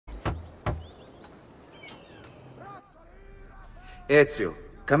Ezio,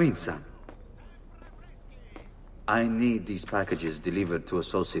 come in, son. I need these packages delivered to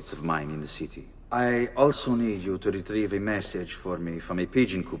associates of mine in the city. I also need you to retrieve a message for me from a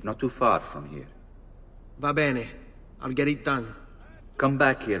pigeon coop not too far from here. Va bene. I'll get it done. Come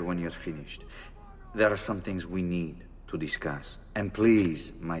back here when you're finished. There are some things we need to discuss. And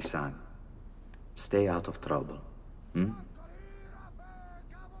please, my son, stay out of trouble. Hmm?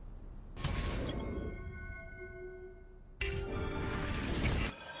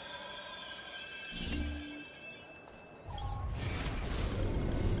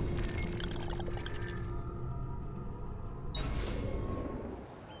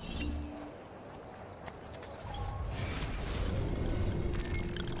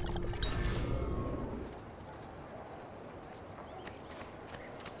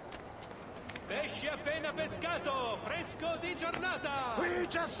 Pesce appena pescato, fresco di giornata! Qui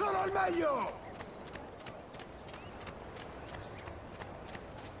c'è solo il meglio!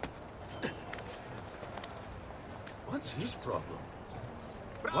 What's his problem?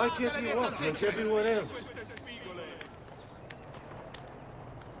 Why can't he walk like everyone else?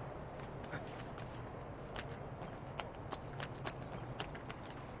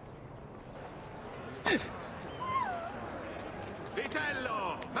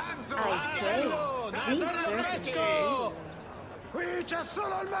 Vitello! Manzo! Nasello fresco! Qui c'è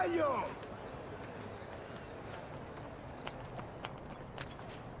solo il meglio!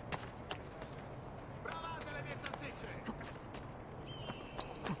 Provate le mie salsicce!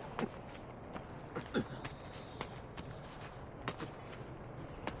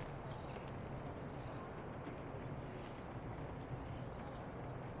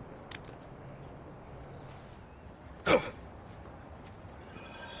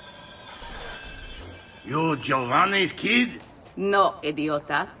 You Giovanni's kid? No,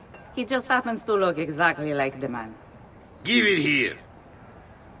 idiota. He just happens to look exactly like the man. Give it here.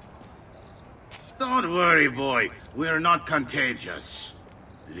 Don't worry, boy. We're not contagious.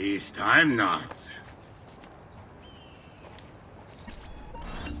 At least I'm not.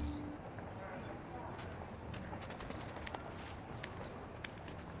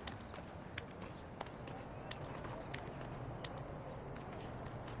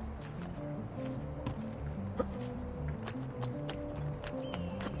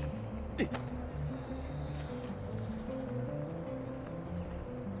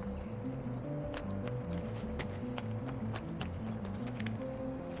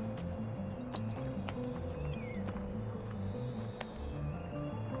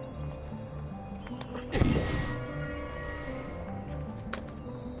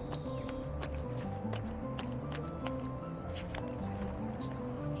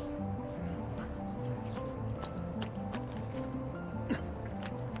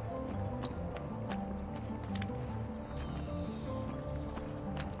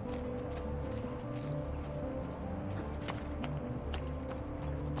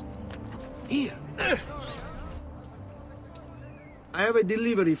 Here. I have a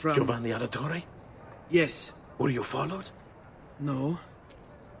delivery from... Giovanni Auditore? Yes. Were you followed? No.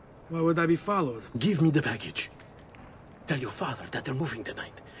 Why would I be followed? Give me the package. Tell your father that they're moving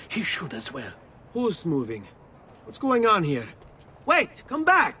tonight. He should as well. Who's moving? What's going on here? Wait! Come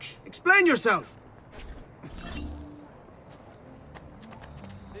back! Explain yourself!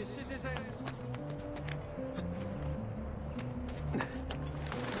 The citizen...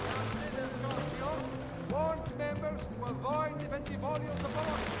 warns members to avoid the ventivolios of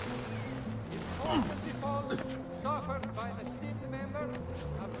Bologna. Important defaults suffered by the esteemed member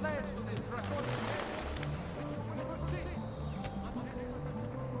have led to this draconian measure, which will persist.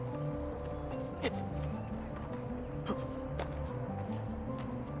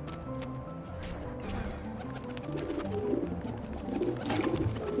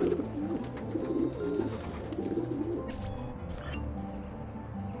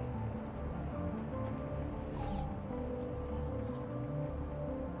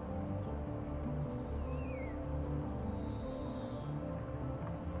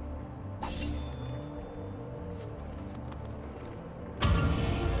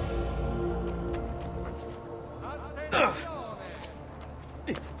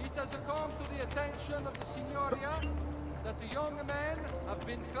 It has come to the attention of the Signoria that the young men have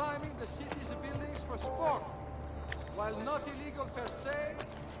been climbing the city's buildings for sport. While not illegal per se,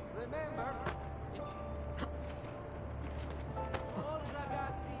 remember...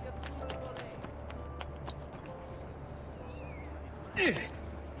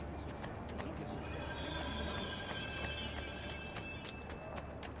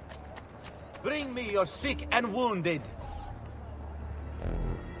 Bring me your sick and wounded.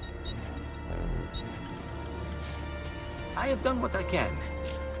 I have done what I can.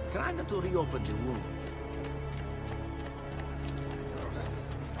 Try not to reopen the wound.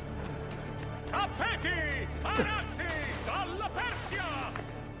 Appeti! Arazzi! Dalla Persia!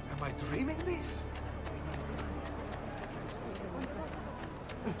 Am I dreaming this?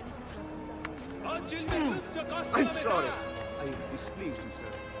 I'm sorry. I displeased you,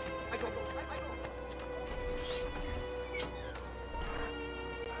 sir.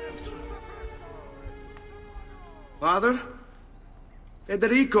 Father?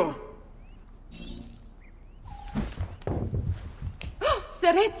 Federico!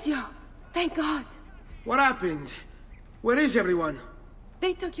 Sir Ezio! Thank God! What happened? Where is everyone?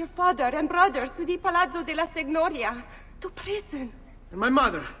 They took your father and brother to the Palazzo della Signoria, to prison. And my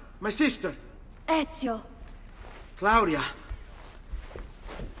mother? My sister? Ezio. Claudia?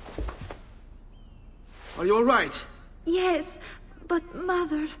 Are you all right? Yes, but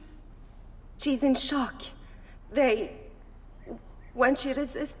Mother... She's in shock. When she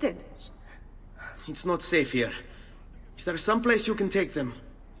resisted... It's not safe here. Is there some place you can take them?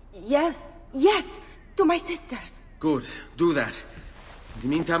 Yes, to my sisters. Good, do that. In the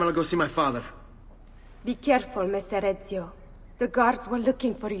meantime, I'll go see my father. Be careful, Messer Ezio. The guards were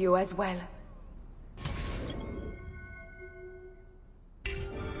looking for you as well.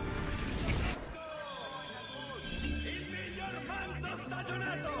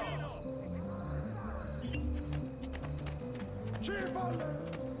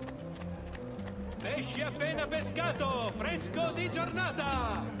 Pesce appena pescato, fresco di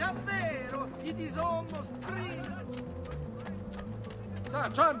giornata! Davvero? It is almost spring!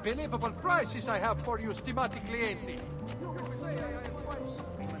 Such unbelievable prices I have for you, stimati clienti!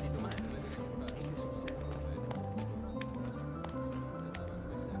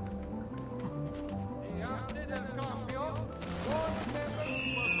 The arte del cambio warns members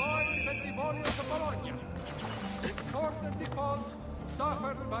to avoid the Bentivolios of Bologna. Important defaults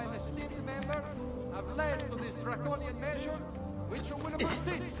suffered by an esteemed member have led to this draconian measure, which will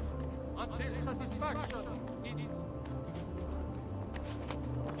persist until satisfaction needed.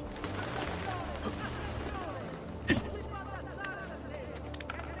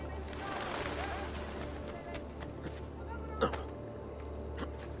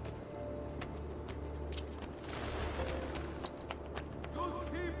 Good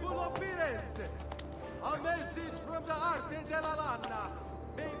people of Firenze, a message from the Arte della Lana.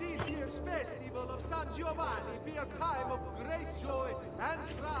 May this year's festival of San Giovanni be a time of great joy and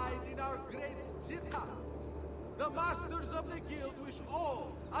pride in our great città. The masters of the guild wish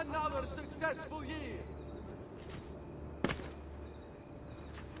all another successful year.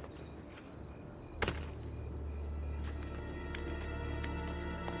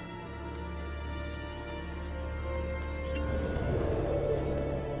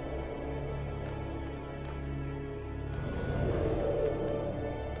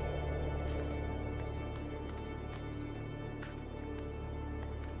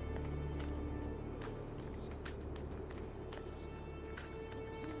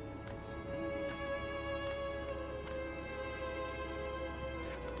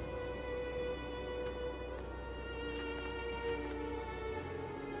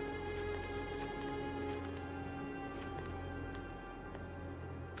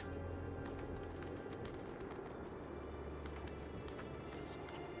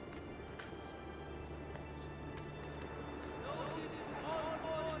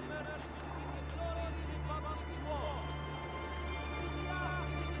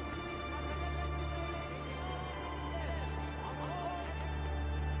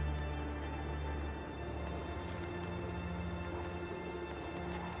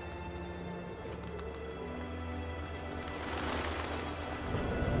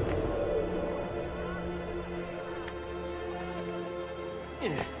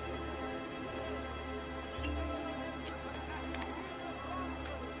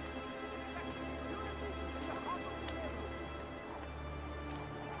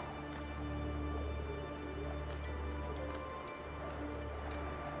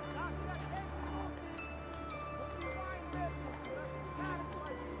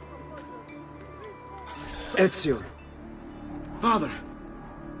 Ezio. Father,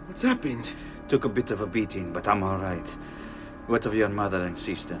 what's happened? Took a bit of a beating, but I'm all right. What of your mother and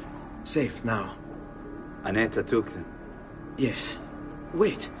sister? Safe now. Annetta took them. Yes.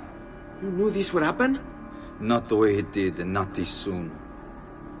 Wait. You knew this would happen? Not the way it did, and not this soon.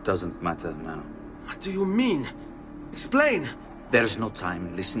 Doesn't matter now. What do you mean? Explain! There's no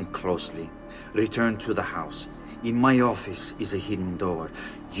time. Listen closely. Return to the house. In my office is a hidden door.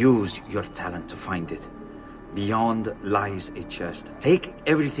 Use your talent to find it. Beyond lies a chest. Take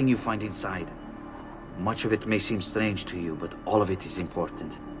everything you find inside. Much of it may seem strange to you, but all of it is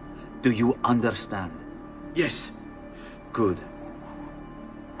important. Do you understand? Yes. Good.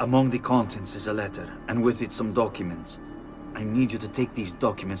 Among the contents is a letter, and with it some documents. I need you to take these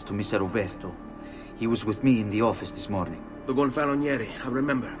documents to Mr. Roberto. He was with me in the office this morning. The Gonfaloniere, I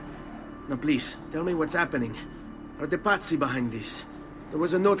remember. Now please, tell me what's happening. Are the pazzi behind this? There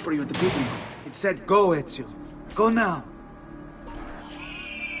was a note for you at the prison. It said, go, Ezio. Go now!